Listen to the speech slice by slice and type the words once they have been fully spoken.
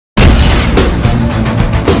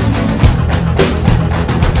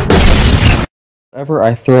Whatever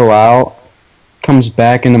I throw out comes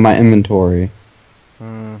back into my inventory.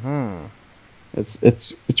 Mm-hmm. It's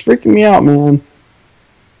freaking me out, man.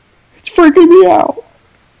 It's freaking me out.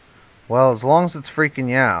 Well, as long as it's freaking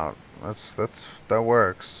you out, that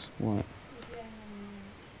works. What?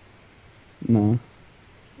 No.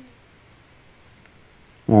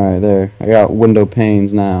 All right, there. I got window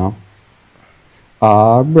panes now.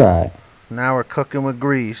 All right. Now we're cooking with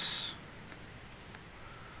grease.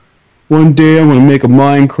 One day I'm gonna make a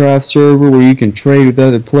Minecraft server where you can trade with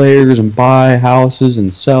other players and buy houses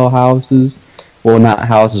and sell houses. Well, not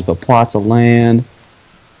houses, but plots of land.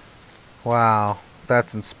 Wow,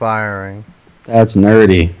 that's inspiring. That's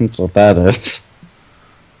nerdy. That's what that is.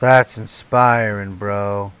 That's inspiring,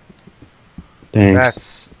 bro.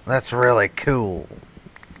 Thanks. That's really cool.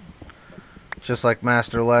 Just like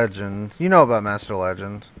Master Legend. You know about Master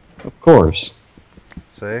Legend. Of course.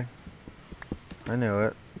 See? I knew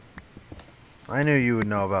it. I knew you would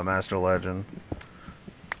know about Master Legend.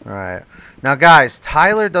 Alright. Now, guys,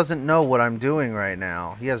 Tyler doesn't know what I'm doing right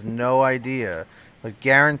now. He has no idea. But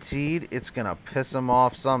guaranteed, it's gonna piss him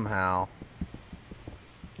off somehow.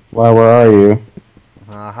 Why, where are you?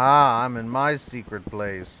 Aha, I'm in my secret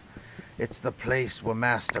place. It's the place where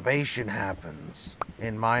masturbation happens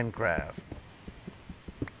in Minecraft.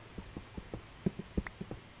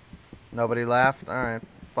 Nobody laughed? Alright,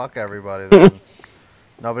 fuck everybody then.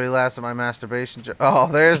 Nobody laughs at my masturbation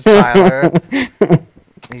Oh, there's Tyler.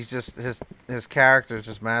 He's just, his character's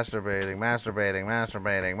just masturbating.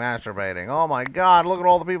 Oh my god, look at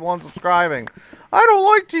all the people unsubscribing. I don't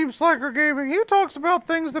like TeamSlackerGaming. He talks about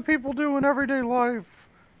things that people do in everyday life.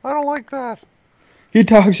 I don't like that. He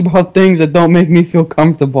talks about things that don't make me feel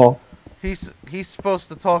comfortable. He's supposed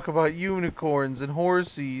to talk about unicorns and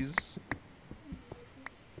horsies.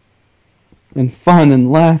 And fun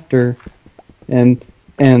and laughter and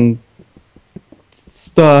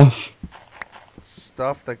stuff.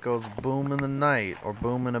 Stuff that goes boom in the night or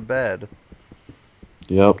boom in a bed.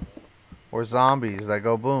 Yep. Or zombies that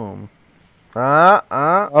go boom.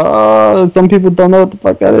 Some people don't know what the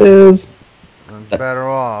fuck that is. Then better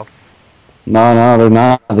off. No, they're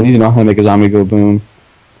not. They need to know how to make a zombie go boom.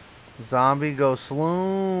 Zombie go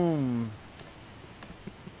sloom.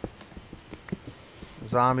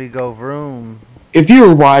 Zombie go vroom. If you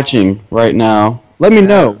were watching right now, let me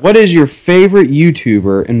know. What is your favorite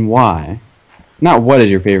YouTuber and why? Not what is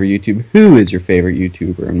your favorite YouTuber. Who is your favorite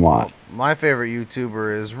YouTuber and why? My favorite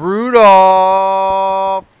YouTuber is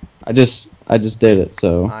Rudolph. I just did it,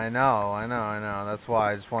 so. I know. That's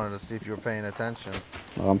why I just wanted to see if you were paying attention.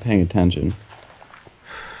 Well, I'm paying attention.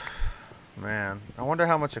 Man, I wonder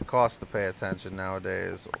how much it costs to pay attention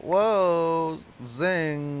nowadays. Whoa,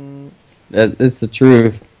 zing. It's the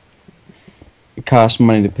truth. It costs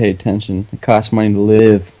money to pay attention. It costs money to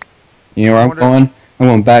live. You know where I'm going? I'm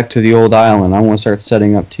going back to the old island. I want to start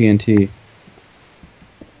setting up TNT.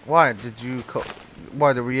 Why?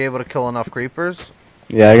 Why, were you able to kill enough creepers?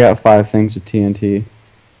 Yeah, I got 5 things of TNT.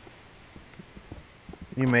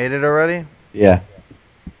 You made it already? Yeah.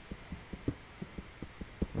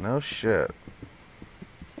 No shit.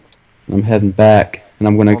 I'm heading back, and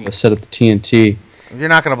I'm gonna go set up the TNT. You're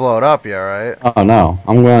not gonna blow it up yet, right? Oh no,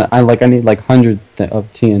 I need like hundreds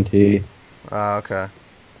of TNT. Oh, okay.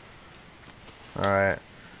 Alright.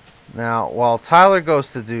 Now, while Tyler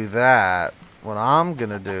goes to do that, what I'm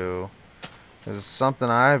gonna do is something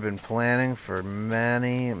I've been planning for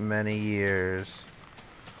many, many years.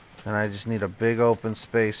 And I just need a big open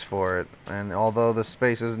space for it. And although the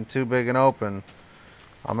space isn't too big and open,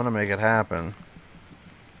 I'm gonna make it happen.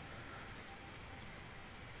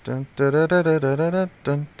 Dun, dun, dun, dun, dun,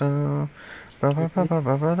 dun, dun,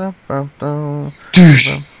 dun.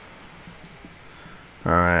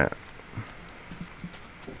 Alright.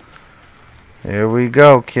 Here we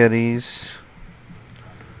go, kiddies.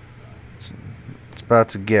 It's about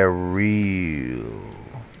to get real.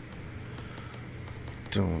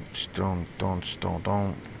 Don't.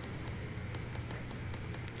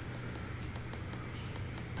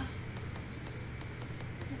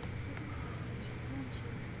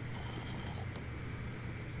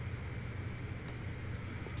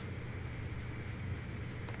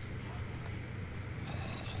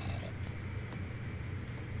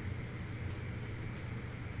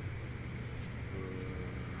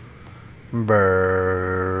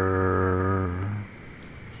 Brrr.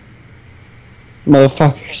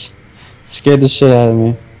 Motherfuckers. Scared the shit out of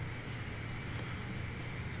me.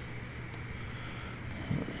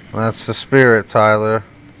 That's the spirit, Tyler.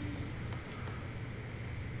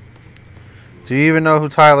 Do you even know who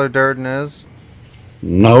Tyler Durden is?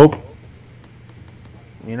 Nope.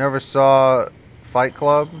 You never saw Fight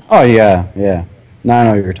Club? Oh yeah. Now I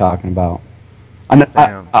know what you're talking about. I know,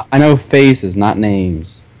 Damn. I know faces, not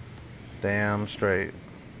names. Damn straight.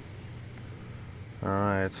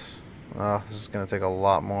 Alright. Oh, this is going to take a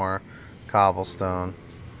lot more cobblestone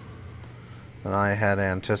than I had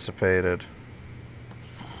anticipated.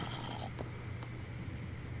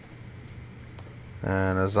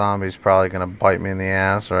 And a zombie's probably going to bite me in the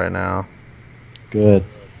ass right now. Good.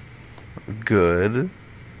 Good.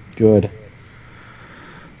 Good.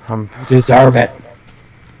 You deserve it.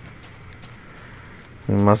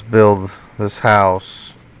 We must build this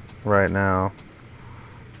house right now.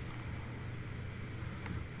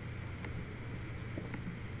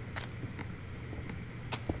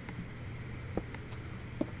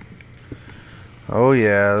 Oh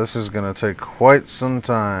yeah, this is gonna take quite some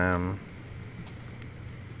time.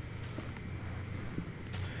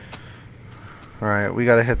 Alright, we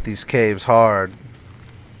gotta hit these caves hard.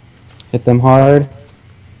 Hit them hard.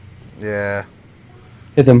 Yeah.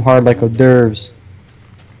 Hit them hard like hors d'oeuvres.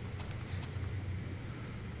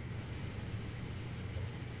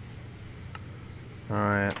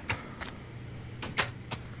 Alright.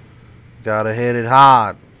 Gotta hit it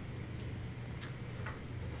hard.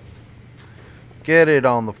 Get it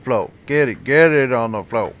on the float. Get it on the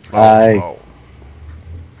float. Aye.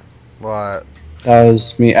 What? That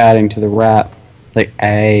was me adding to the rap. Like,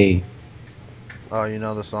 ay. Oh, you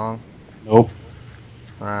know the song? Nope.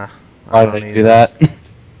 Ah, Why did I do that?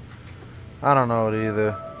 I don't know it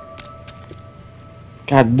either.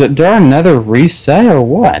 God, did our nether reset or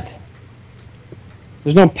what?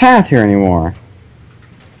 There's no path here anymore.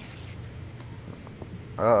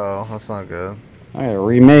 Uh-oh, that's not good. I gotta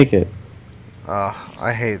remake it.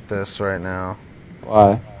 I hate this right now.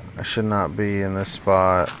 Why? I should not be in this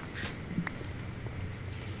spot.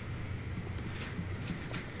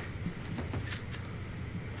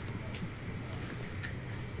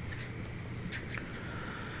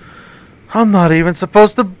 I'm not even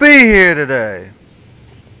supposed to be here today.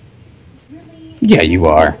 Yeah, you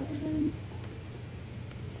are.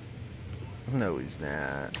 No, he's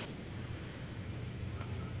not.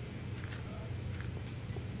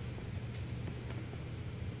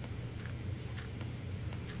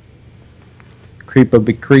 Creeper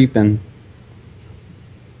be creeping.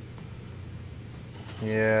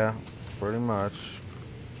 Yeah, pretty much.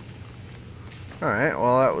 Alright,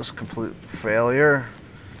 well that was complete failure.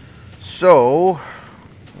 So,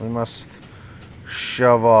 we must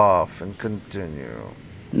shove off and continue.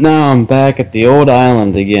 Now I'm back at the old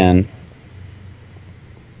island again.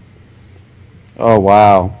 Oh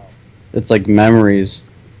wow. It's like memories.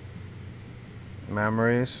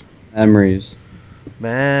 Memories? Memories.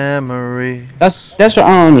 Memories. That's what I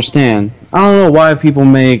don't understand. I don't know why people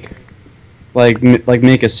make like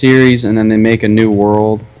make a series and then they make a new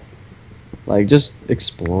world. Like just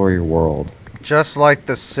explore your world. Just like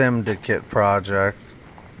the Syndicate project.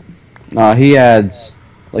 He adds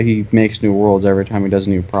like he makes new worlds every time he does a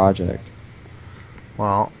new project.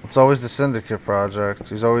 Well, it's always the Syndicate project.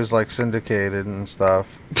 He's always like syndicated and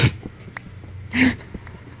stuff.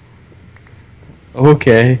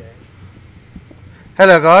 Okay.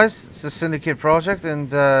 Hello guys, it's the Syndicate project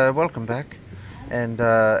and welcome back. And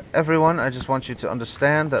everyone, I just want you to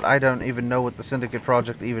understand that I don't even know what the Syndicate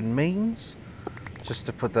project even means. Just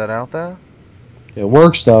to put that out there. It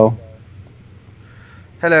works though.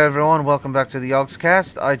 Hello everyone, welcome back to the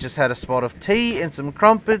Yogscast. I just had a spot of tea and some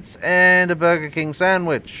crumpets and a Burger King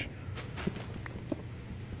sandwich.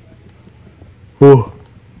 Whew.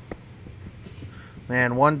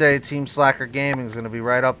 Man, one day TeamSlackerGaming is going to be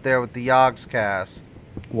right up there with the Yogscast.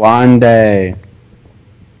 One day.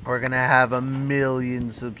 We're going to have 1 million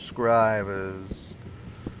subscribers.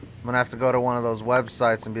 I'm going to have to go to one of those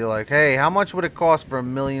websites and be like, hey, how much would it cost for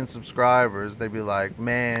 1 million subscribers? They'd be like,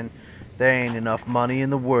 man, there ain't enough money in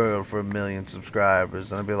the world for 1 million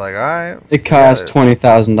subscribers. And I'd be like, alright. It costs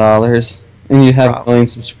 $20,000 and you have 1 million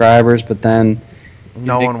subscribers, but then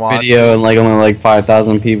no you one make a watches. video and like only like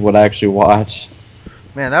 5,000 people would actually watch.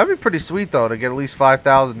 Man, that would be pretty sweet though to get at least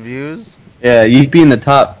 5,000 views. Yeah, you'd be in the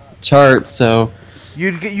top chart, so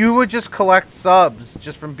You would just collect subs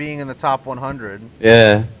just from being in the top 100.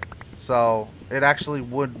 yeah. So it actually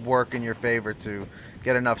would work in your favor to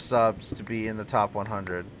get enough subs to be in the top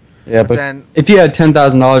 100. Yeah, but then, if you had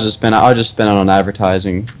 $10,000 to spend, I would just spend it on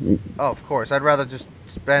advertising. oh, of course, I'd rather just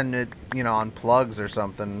spend it, you know, on plugs or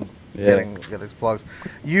something. Yeah. Getting plugs.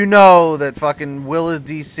 You know that fucking Will of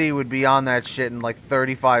DC would be on that shit in like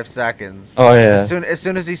 35 seconds. Oh yeah. As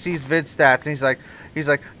soon as he sees vid stats, and he's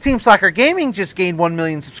like, Team Soccer Gaming just gained 1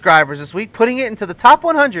 million subscribers this week, putting it into the top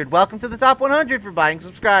 100. Welcome to the top 100 for buying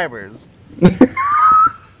subscribers.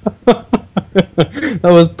 That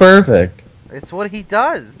was perfect. It's what he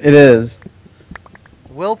does. Dude. It is.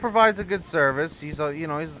 Will provides a good service. He's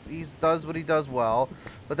he's does what he does well,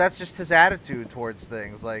 but that's just his attitude towards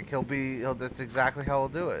things. Like that's exactly how he'll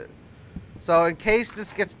do it. So in case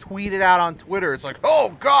this gets tweeted out on Twitter, it's like,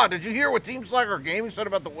 oh God, did you hear what TeamSlackerGaming said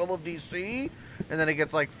about the Will of DC? And then it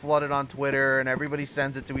gets like flooded on Twitter, and everybody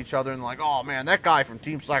sends it to each other, and like, oh man, that guy from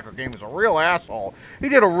TeamSlackerGaming is a real asshole. He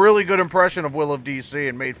did a really good impression of Will of DC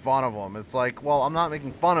and made fun of him. It's like, well, I'm not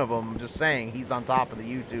making fun of him. I'm just saying he's on top of the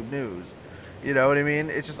YouTube news. You know what I mean?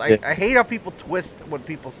 It's just I hate how people twist what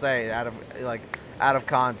people say out of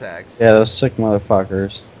context. Yeah, those sick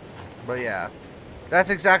motherfuckers. But yeah. That's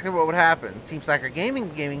exactly what would happen.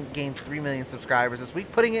 TeamSlackerGaming gained 3 million subscribers this week,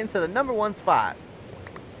 putting it into the #1 spot.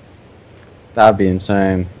 That'd be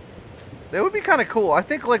insane. It would be kind of cool. I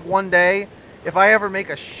think like one day, if I ever make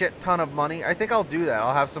a shit ton of money, I think I'll do that.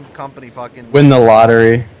 I'll have some company fucking win the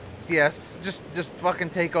lottery. Yes, just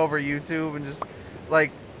fucking take over YouTube and just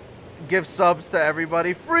like give subs to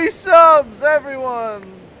everybody. Free subs, everyone.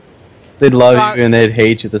 They'd love you and they'd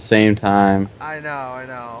hate you at the same time. I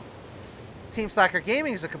know.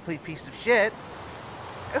 TeamSlackerGaming is a complete piece of shit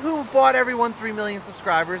who bought everyone 3 million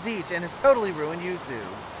subscribers each and has totally ruined YouTube.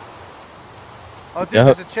 Oh, dude,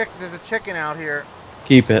 there's a chicken out here.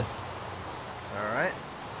 Keep it. All right.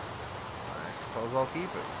 I suppose I'll keep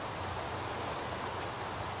it.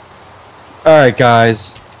 All right,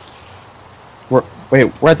 guys. We're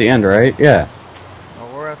at the end, right? Yeah.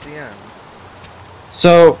 Oh, we're at the end.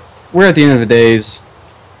 So we're at the end of the day's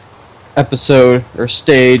episode or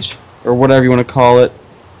stage, or whatever you want to call it,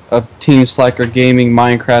 of TeamSlackerGaming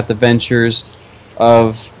Minecraft Adventures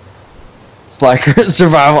of Slacker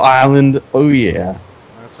Survival Island. Oh yeah.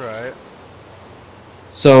 That's right.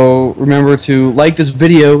 So remember to like this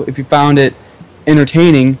video if you found it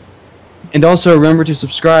entertaining, and also remember to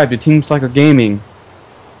subscribe to TeamSlackerGaming,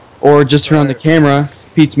 or just turn on the camera,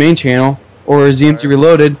 Pete's main channel, or ZMT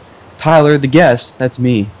Reloaded, Tyler the guest. That's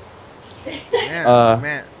me.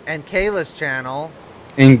 Man, and Kayla's channel.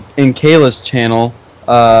 In Kayla's channel,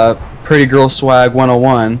 Pretty Girl Swag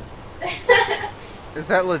 101. Is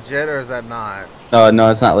that legit or is that not?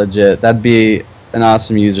 No, it's not legit. That'd be an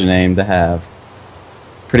awesome username to have.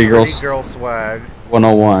 Pretty Girl Swag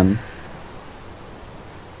 101.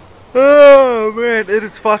 Oh man, it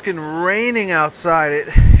is fucking raining outside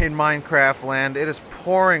in Minecraft land. It is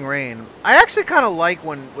pouring rain. I actually kind of like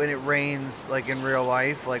when it rains, like in real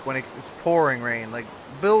life, like when it's pouring rain. Like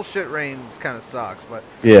bullshit rain kind of sucks, but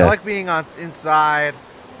yeah. I like being inside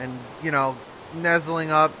and, you know,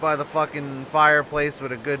 nuzzling up by the fucking fireplace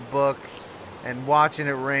with a good book and watching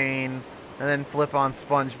it rain, and then flip on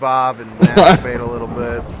SpongeBob and masturbate a little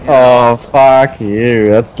bit. Oh, fuck you.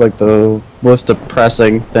 That's like the most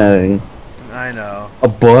depressing thing. I know. A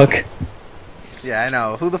book? Yeah, I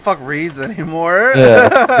know. Who the fuck reads anymore?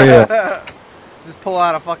 Yeah. Just pull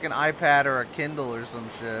out a fucking iPad or a Kindle or some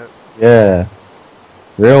shit. Yeah.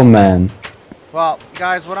 Real men. Well,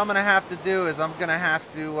 guys, what I'm going to have to do is I'm going to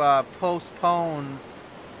have to postpone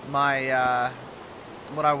my,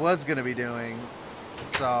 what I was going to be doing.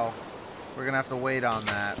 So, we're going to have to wait on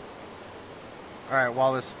that. Alright,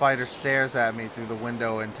 while this spider stares at me through the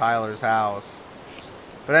window in Tyler's house.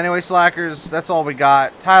 But anyway, Slackers, that's all we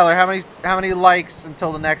got. Tyler, how many likes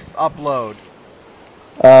until the next upload?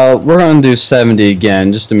 We're going to do 70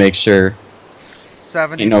 again, just to make sure.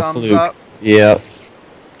 70 thumbs up? Yep.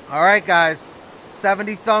 Alright, guys.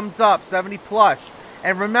 70 thumbs up, 70 plus.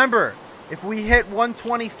 And remember, if we hit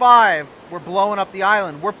 125, we're blowing up the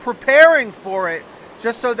island. We're preparing for it,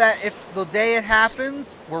 just so that if the day it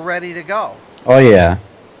happens, we're ready to go. Oh, yeah.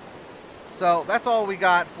 So, that's all we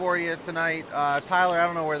got for you tonight. Tyler, I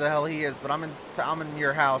don't know where the hell he is, but I'm in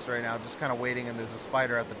your house right now, just kind of waiting, and there's a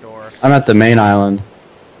spider at the door. I'm at the main island.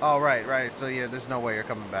 Oh, right. So, yeah, there's no way you're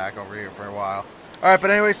coming back over here for a while. Alright,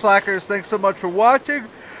 but anyway, Slackers, thanks so much for watching.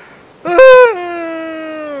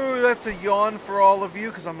 That's a yawn for all of you,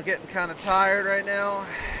 because I'm getting kind of tired right now.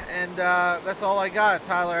 And that's all I got.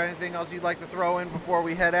 Tyler, anything else you'd like to throw in before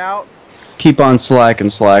we head out? Keep on slacking,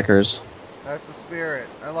 Slackers. That's the spirit.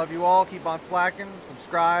 I love you all. Keep on slacking.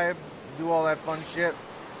 Subscribe. Do all that fun shit.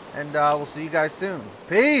 And we'll see you guys soon.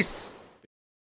 Peace!